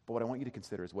 But what I want you to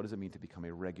consider is, what does it mean to become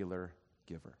a regular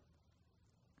giver?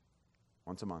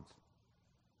 once a month,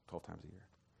 12 times a year.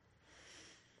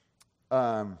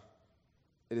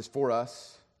 It is for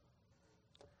us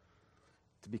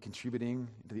to be contributing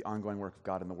to the ongoing work of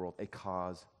God in the world, a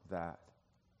cause that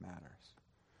matters.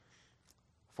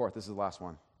 Fourth, this is the last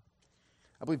one.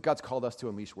 I believe God's called us to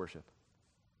unleash worship.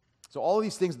 So all of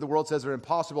these things that the world says are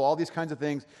impossible, all these kinds of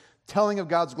things, telling of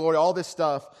God's glory, all this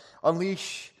stuff,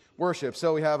 unleash worship.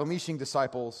 So we have unleashing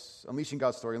disciples, unleashing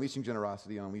God's story, unleashing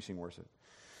generosity, and unleashing worship.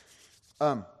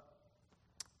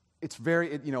 It's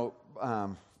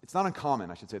not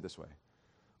uncommon, I should say it this way,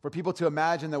 for people to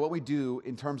imagine that what we do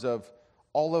in terms of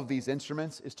all of these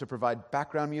instruments is to provide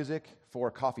background music for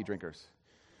coffee drinkers.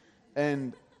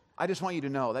 And I just want you to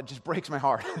know, that just breaks my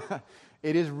heart.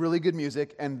 It is really good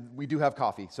music, and we do have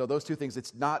coffee. So those two things,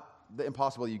 it's not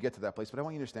impossible you get to that place, but I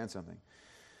want you to understand something.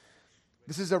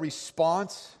 This is a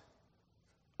response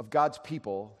of God's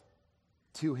people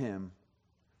to Him.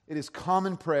 It is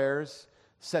common prayers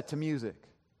set to music.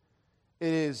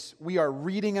 We are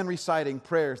reading and reciting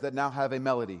prayers that now have a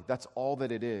melody. That's all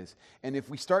that it is. And if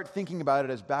we start thinking about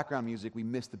it as background music, we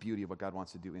miss the beauty of what God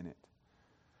wants to do in it.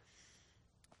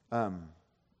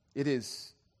 It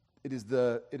is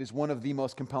one of the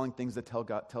most compelling things that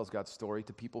tells God's story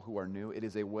to people who are new. It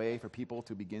is a way for people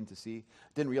to begin to see.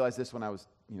 Didn't realize this when I was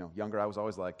younger. I was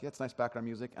always like, yeah, it's nice background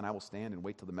music, and I will stand and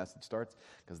wait till the message starts,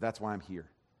 because that's why I'm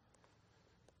here.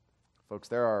 Folks,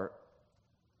 there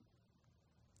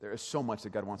is so much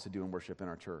that God wants to do in worship in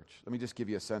our church. Let me just give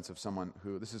you a sense of someone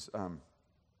who, it's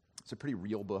a pretty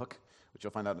real book, which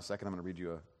you'll find out in a second. I'm going to read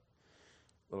you a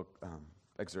little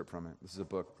excerpt from it. This is a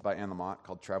book by Anne Lamott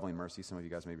called Traveling Mercy. Some of you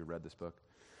guys maybe read this book.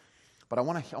 But I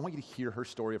want you to hear her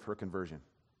story of her conversion.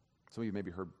 Some of you maybe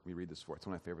heard me read this before. It's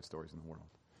one of my favorite stories in the world.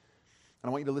 And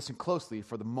I want you to listen closely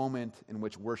for the moment in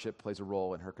which worship plays a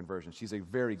role in her conversion. She's a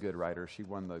very good writer. She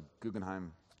won the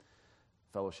Guggenheim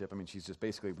Fellowship. I mean, she's just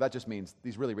basically, that just means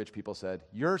these really rich people said,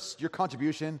 your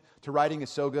contribution to writing is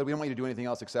so good, we don't want you to do anything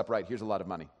else except write. Here's a lot of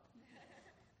money.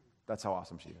 That's how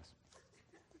awesome she is.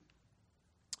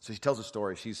 So she tells a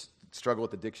story. She's struggled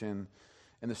with addiction.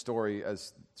 In the story,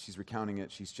 as she's recounting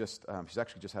it, she's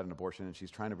actually just had an abortion, and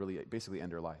she's trying to really basically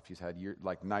end her life. She's had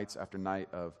nights after night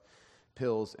of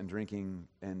pills and drinking,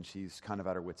 and she's kind of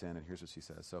at her wit's end, and here's what she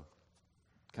says. So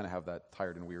kind of have that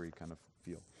tired and weary kind of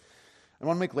feel. And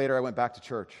 1 week later, I went back to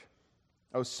church.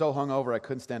 I was so hungover, I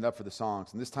couldn't stand up for the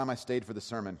songs. And this time I stayed for the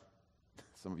sermon.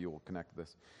 Some of you will connect to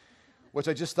this. Which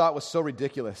I just thought was so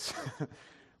ridiculous.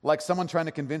 Like someone trying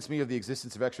to convince me of the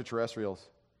existence of extraterrestrials.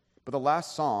 But the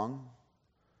last song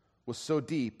was so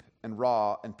deep and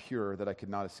raw and pure that I could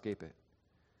not escape it.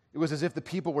 It was as if the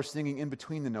people were singing in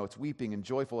between the notes, weeping and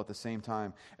joyful at the same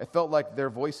time. It felt like their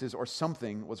voices or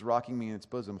something was rocking me in its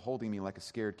bosom, holding me like a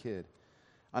scared kid.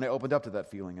 And I opened up to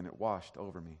that feeling, and it washed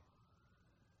over me.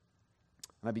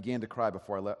 And I began to cry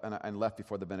before I left, and left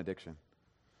before the benediction.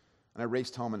 And I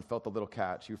raced home and felt the little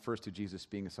cat. She refers to Jesus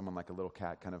being someone like a little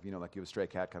cat, kind of, like you have a stray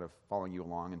cat kind of following you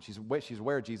along. And she's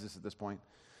aware of Jesus at this point.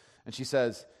 And she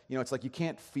says, it's like you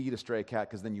can't feed a stray cat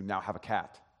because then you now have a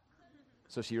cat.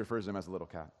 So she refers to him as a little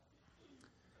cat.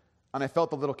 And I felt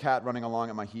the little cat running along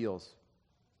at my heels.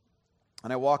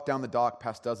 And I walked down the dock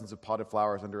past dozens of potted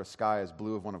flowers under a sky as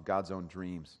blue of one of God's own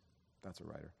dreams. That's a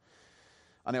writer.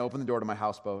 And I opened the door to my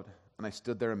houseboat, and I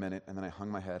stood there a minute, and then I hung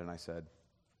my head, and I said,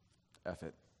 F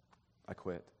it. I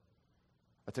quit.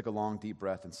 I took a long, deep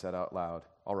breath and said out loud,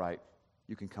 all right,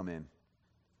 you can come in.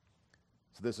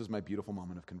 So this was my beautiful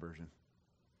moment of conversion.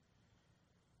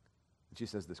 And she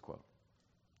says this quote.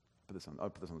 I'll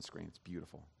put this on the screen. It's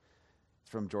beautiful. It's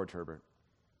from George Herbert.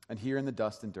 And here in the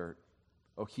dust and dirt,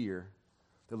 oh, here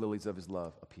the lilies of his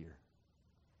love appear.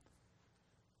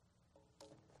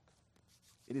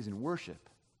 It is in worship,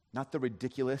 not the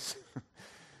ridiculous,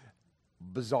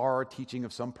 bizarre teaching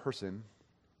of some person,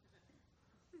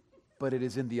 but it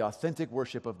is in the authentic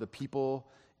worship of the people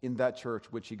in that church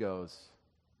which he goes,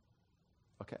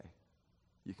 okay,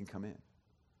 you can come in.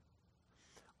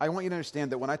 I want you to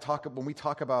understand that when we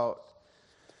talk about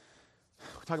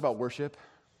worship,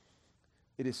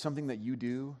 it is something that you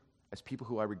do as people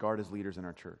who I regard as leaders in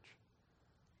our church.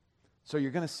 So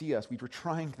you're going to see us. We were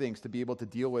trying things to be able to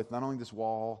deal with not only this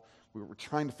wall, we were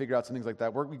trying to figure out some things like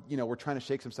that. We're trying to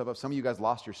shake some stuff up. Some of you guys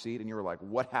lost your seat, and you were like,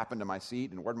 what happened to my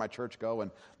seat, and where'd my church go?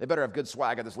 And they better have good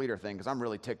swag at this leader thing, because I'm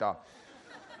really ticked off.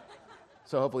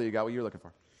 So hopefully you got what you're looking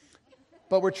for.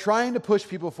 But we're trying to push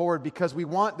people forward because we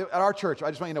want, at our church, I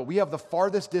just want you to know, we have the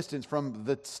farthest distance from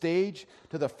the stage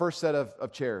to the first set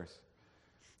of chairs.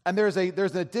 And there's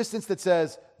a distance that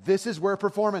says, this is where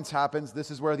performance happens,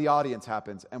 this is where the audience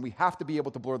happens, and we have to be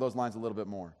able to blur those lines a little bit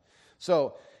more.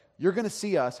 So you're going to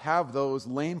see us have those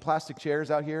lame plastic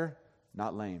chairs out here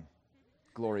not lame.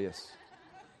 Glorious.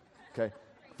 Okay?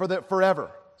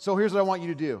 Forever. So here's what I want you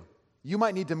to do. You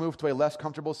might need to move to a less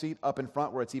comfortable seat up in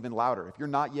front where it's even louder. If you're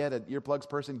not yet an earplugs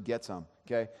person, get some,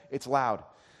 okay? It's loud.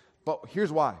 But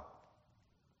here's why.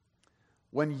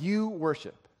 When you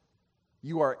worship,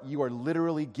 you are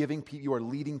literally giving people, you are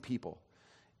leading people.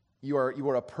 You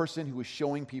are a person who is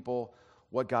showing people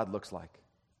what God looks like.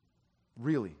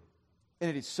 Really. And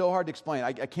it is so hard to explain.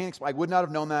 I can't explain. I would not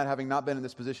have known that having not been in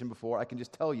this position before. I can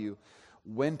just tell you,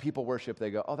 when people worship,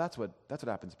 they go, oh, that's what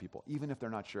happens to people, even if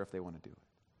they're not sure if they want to do it.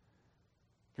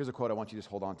 Here's a quote I want you to just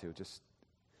hold on to. Just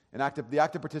the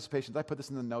active participation. Did I put this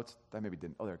in the notes? I maybe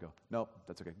didn't. Oh, there we go. No,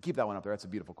 that's okay. Keep that one up there. That's a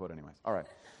beautiful quote anyways. All right.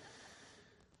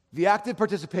 The active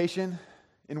participation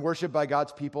in worship by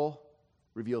God's people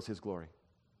reveals His glory.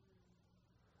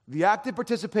 The active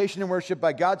participation in worship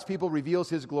by God's people reveals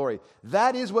His glory.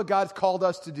 That is what God's called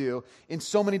us to do in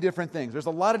so many different things. There's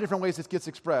a lot of different ways this gets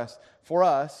expressed. For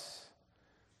us,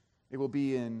 it will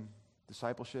be in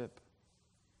discipleship.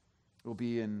 It will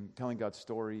be in telling God's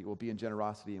story. It will be in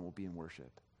generosity, and it will be in worship.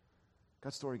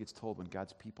 God's story gets told when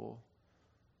God's people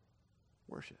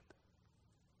worship.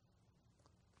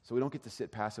 So we don't get to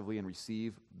sit passively and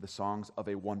receive the songs of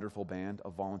a wonderful band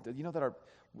of volunteers. You know that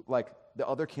like the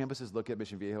other campuses look at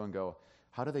Mission Viejo and go,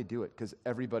 how do they do it? Because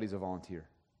everybody's a volunteer.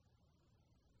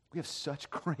 We have such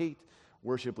great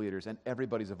worship leaders, and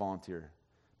everybody's a volunteer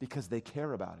because they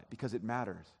care about it, because it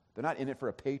matters. They're not in it for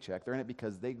a paycheck. They're in it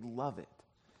because they love it.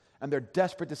 And they're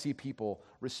desperate to see people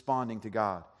responding to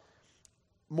God.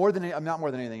 Not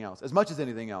more than anything else. As much as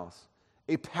anything else,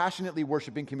 a passionately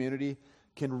worshiping community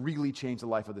can really change the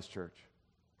life of this church.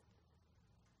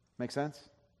 Make sense?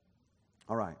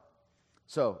 All right.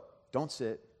 So, don't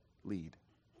sit, lead.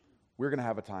 We're going to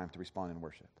have a time to respond in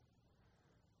worship.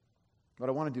 What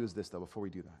I want to do is this, though, before we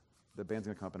do that. The band's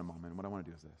going to come up in a moment. And what I want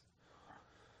to do is this.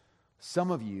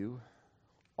 Some of you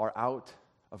are out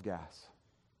of gas.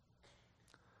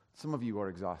 Some of you are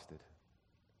exhausted.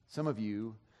 Some of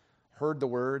you heard the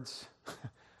words,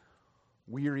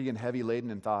 weary and heavy laden,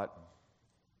 and thought,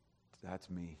 that's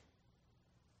me.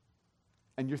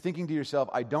 And you're thinking to yourself,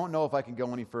 I don't know if I can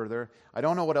go any further. I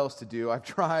don't know what else to do. I've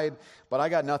tried, but I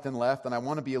got nothing left, and I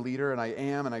want to be a leader, and I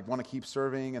am, and I want to keep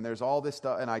serving, and there's all this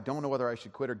stuff, and I don't know whether I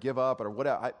should quit or give up or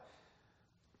whatever.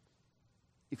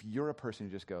 If you're a person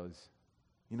who just goes,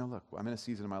 look, I'm in a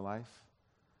season of my life,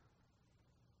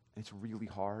 it's really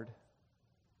hard,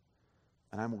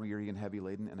 and I'm weary and heavy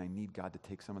laden, and I need God to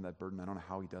take some of that burden. I don't know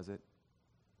how He does it.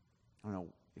 I don't know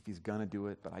if He's going to do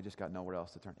it, but I just got nowhere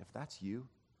else to turn. If that's you,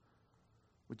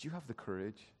 would you have the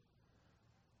courage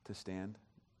to stand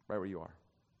right where you are?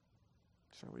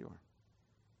 Just right where you are.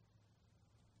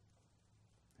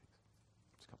 Thanks.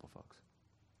 Just a couple folks.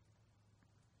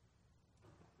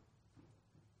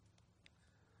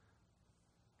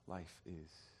 Life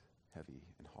is heavy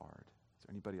and hard. Is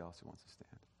there anybody else who wants to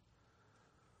stand?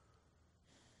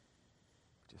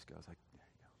 Just goes like, there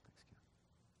you go. Thanks, Kim.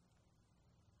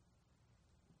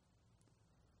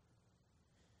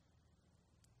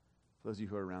 For those of you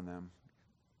who are around them,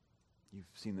 you've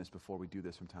seen this before. We do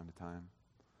this from time to time.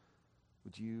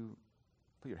 Would you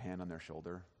put your hand on their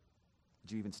shoulder?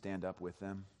 Would you even stand up with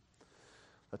them?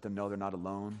 Let them know they're not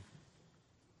alone.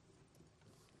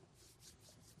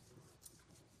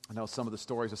 I know some of the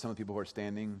stories of some of the people who are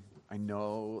standing. I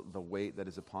know the weight that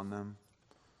is upon them.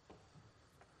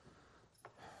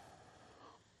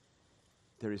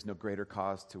 There is no greater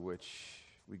cause to which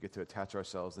we get to attach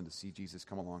ourselves than to see Jesus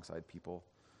come alongside people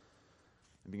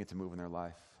and begin to move in their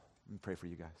life. Let me pray for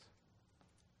you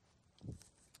guys.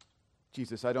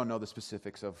 Jesus, I don't know the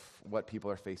specifics of what people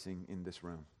are facing in this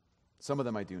room. Some of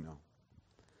them I do know.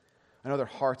 I know their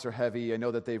hearts are heavy. I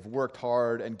know that they've worked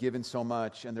hard and given so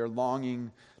much, and they're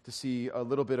longing to see a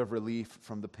little bit of relief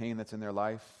from the pain that's in their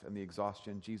life and the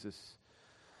exhaustion. Jesus,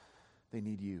 they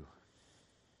need you.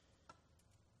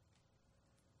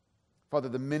 Father,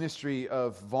 the ministry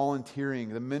of volunteering,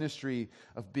 the ministry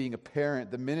of being a parent,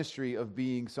 the ministry of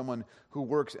being someone who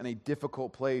works in a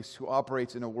difficult place, who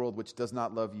operates in a world which does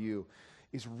not love you,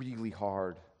 is really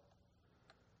hard.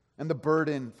 And the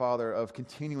burden, Father, of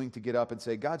continuing to get up and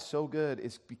say, God's so good,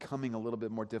 is becoming a little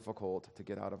bit more difficult to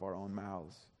get out of our own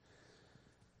mouths.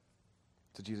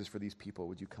 So Jesus, for these people,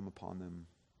 would you come upon them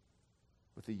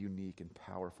with a unique and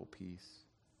powerful peace?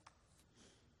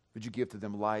 Would you give to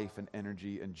them life and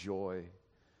energy and joy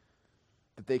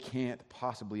that they can't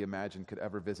possibly imagine could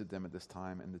ever visit them at this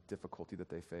time and the difficulty that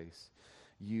they face?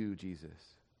 You,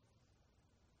 Jesus,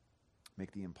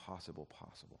 make the impossible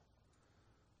possible.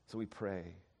 So we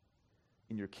pray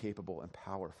in your capable and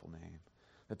powerful name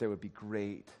that there would be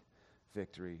great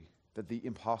victory that the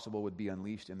impossible would be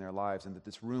unleashed in their lives, and that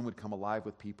this room would come alive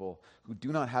with people who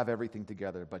do not have everything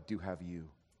together, but do have you.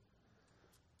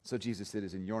 So Jesus, it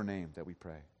is in your name that we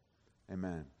pray.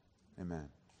 Amen. Amen.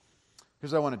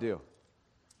 Here's what I want to do.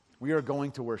 We are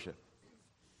going to worship.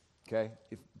 Okay?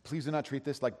 Please do not treat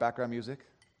this like background music.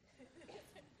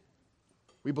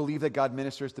 We believe that God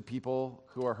ministers to people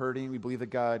who are hurting. We believe that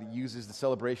God uses the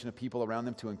celebration of people around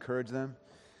them to encourage them.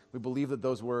 We believe that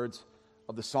those words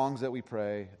of the songs that we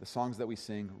pray, the songs that we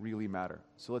sing, really matter.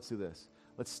 So let's do this.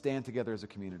 Let's stand together as a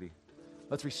community.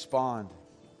 Let's respond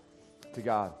to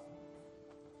God.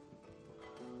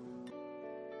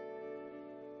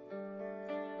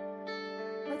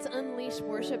 Let's unleash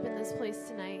worship in this place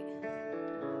tonight.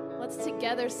 Let's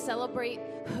together celebrate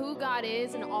who God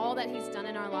is and all that He's done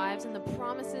in our lives and the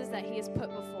promises that He has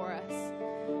put before us.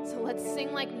 So let's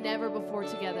sing like never before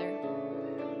together.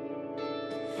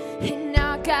 And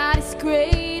our God is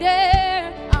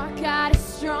greater, our God is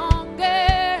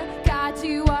stronger. God,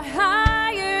 you are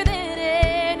higher than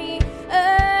any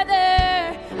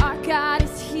other. Our God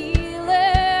is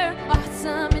healer,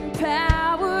 awesome in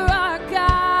power. Our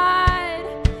God,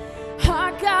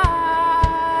 our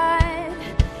God.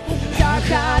 And our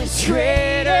God is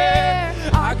greater,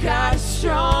 our God is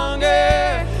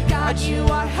stronger. God, you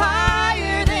are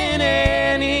higher than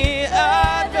any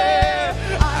other.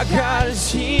 Our God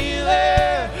is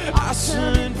healer,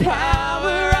 awesome in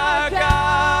power. Our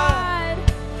God,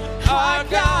 our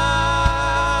God.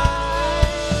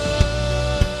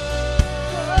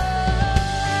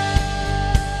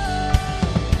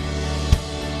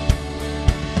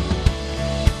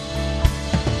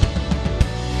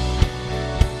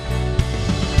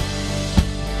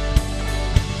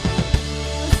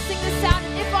 Let's sing this out.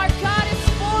 And if our God is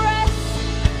for us,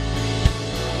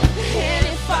 and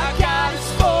if our God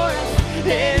is for us,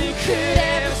 then who could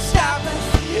ever stop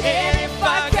us? And if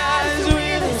our God is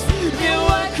with us, then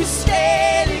what could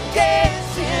stand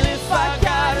against? And if our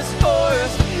God is for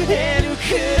us, then who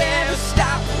could ever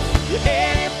stop us?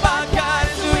 And if our God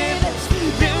is with us,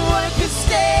 then what could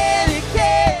stand against?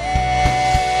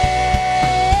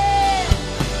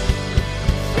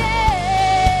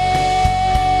 Yeah,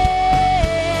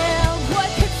 what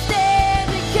could stand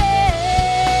against?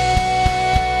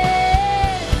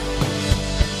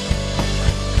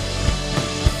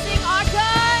 Sing our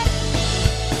God.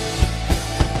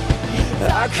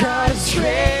 Our God is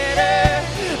greater,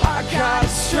 our God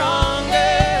is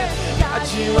stronger. God,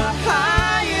 you are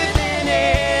higher than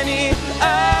any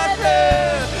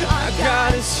other. Our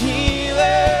God is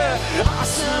healer,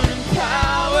 awesome in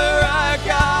power. Our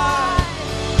God,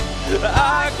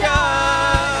 our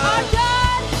God, our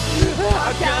God,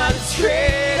 our God is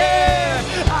greater,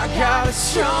 our God is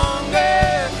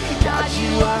stronger. God,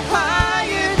 you are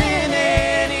higher than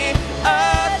any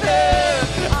other.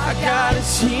 Our God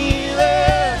is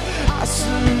healer,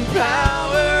 awesome in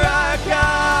power. Our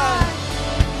God,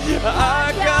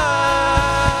 our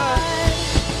God.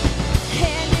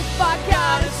 And if our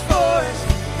God is for us,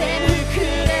 then who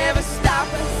could ever stop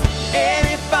us? And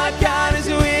if our God is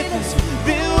with us,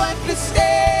 then what could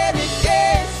stand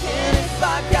against? And if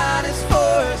our God is for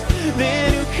us,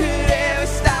 then who could ever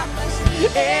stop us?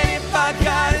 And if our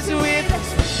God is with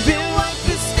us, then what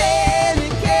could stand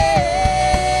against?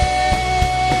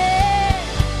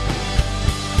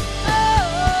 Oh,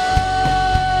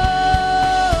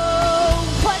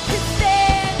 what could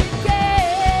stand against?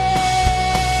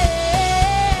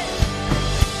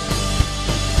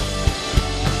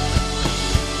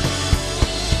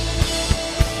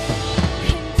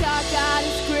 And our God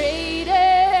is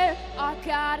greater, our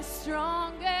God is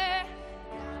stronger.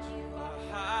 God, you are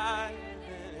higher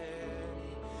than any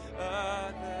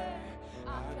other.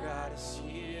 Our God is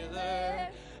healer,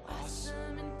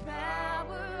 awesome in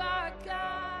power. Our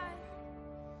God,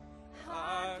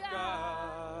 our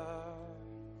God.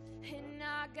 And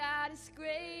our God is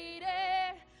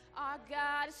greater, our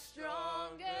God is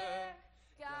stronger.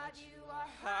 God, you are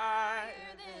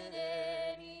higher than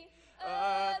any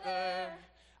other.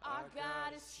 Our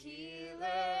God is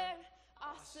healer,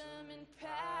 awesome in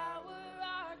power.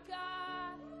 Our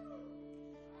God,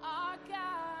 our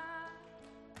God.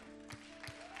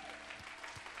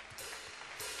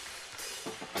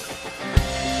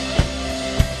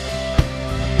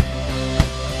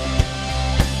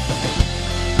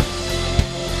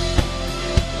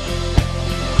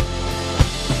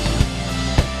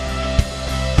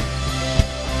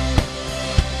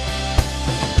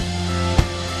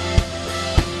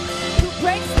 Who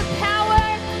breaks the power?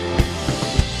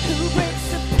 Who breaks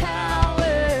the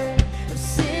power of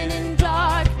sin and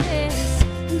darkness?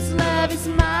 Whose love is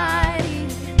mighty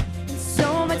and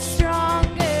so much stronger?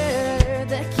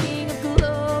 The King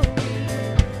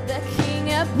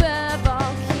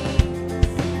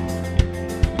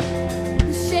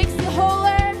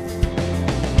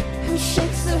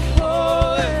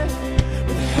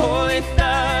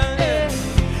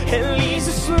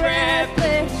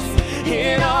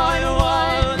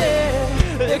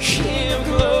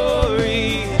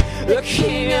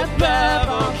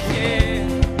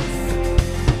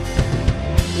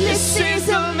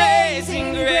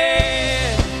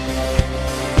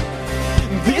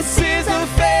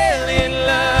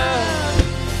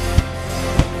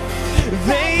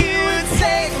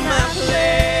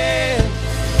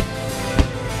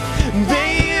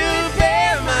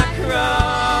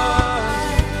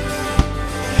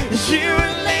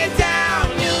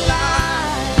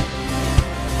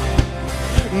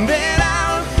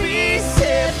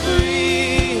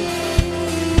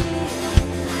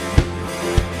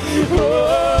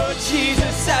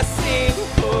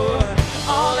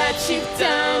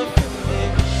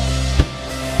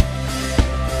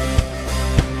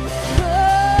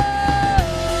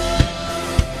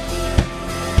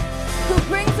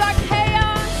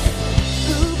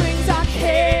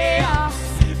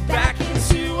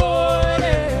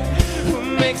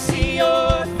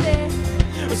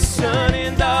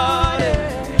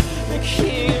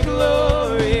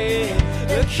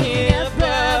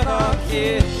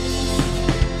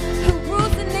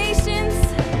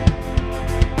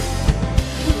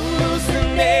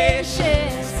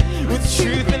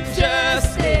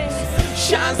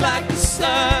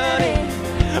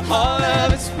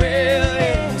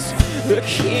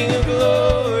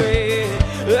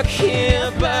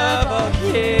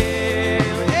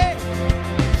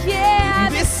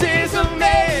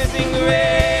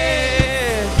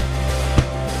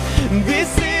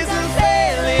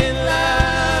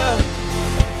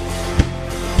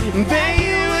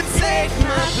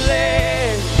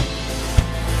flesh,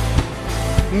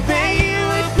 that you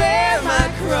would bear my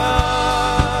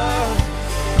cross,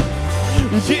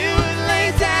 you would lay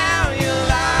down your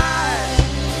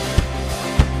life,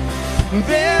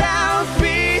 that I'll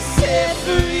be set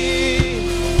free.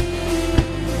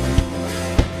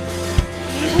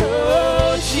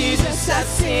 Oh, Jesus, I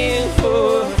sing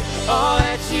for all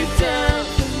that you've done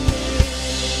for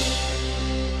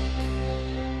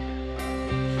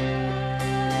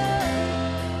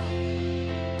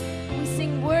We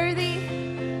sing worthy.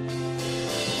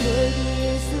 Worthy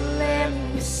is the Lamb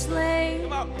who was slain.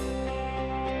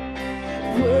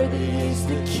 Worthy is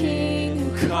the King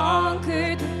who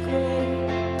conquered the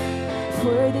grave.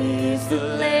 Worthy is the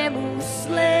Lamb who was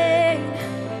slain.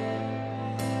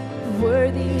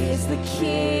 Worthy is the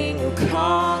King who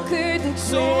conquered the grave.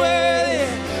 so worthy.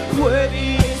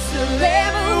 Worthy is the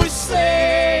Lamb who was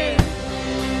slain.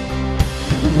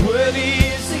 Worthy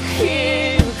is the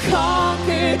King who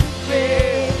conquered the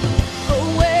grave. Oh,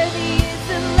 worthy is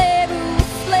the Lamb who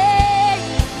was slain.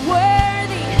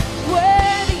 Worthy,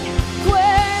 worthy,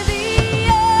 worthy.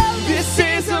 Oh, This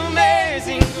is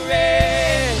amazing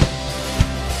grace.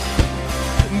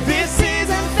 This is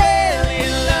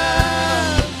unfailing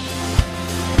love.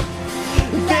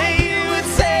 That you would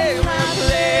take my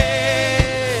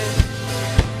place.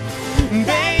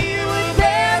 That you would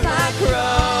bear my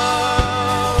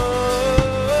cross.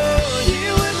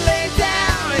 You would lay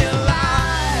down your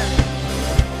life.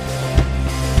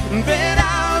 That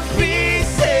I would be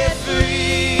set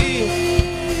free.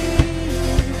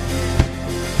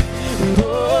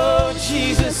 Oh,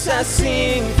 Jesus, I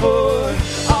sing for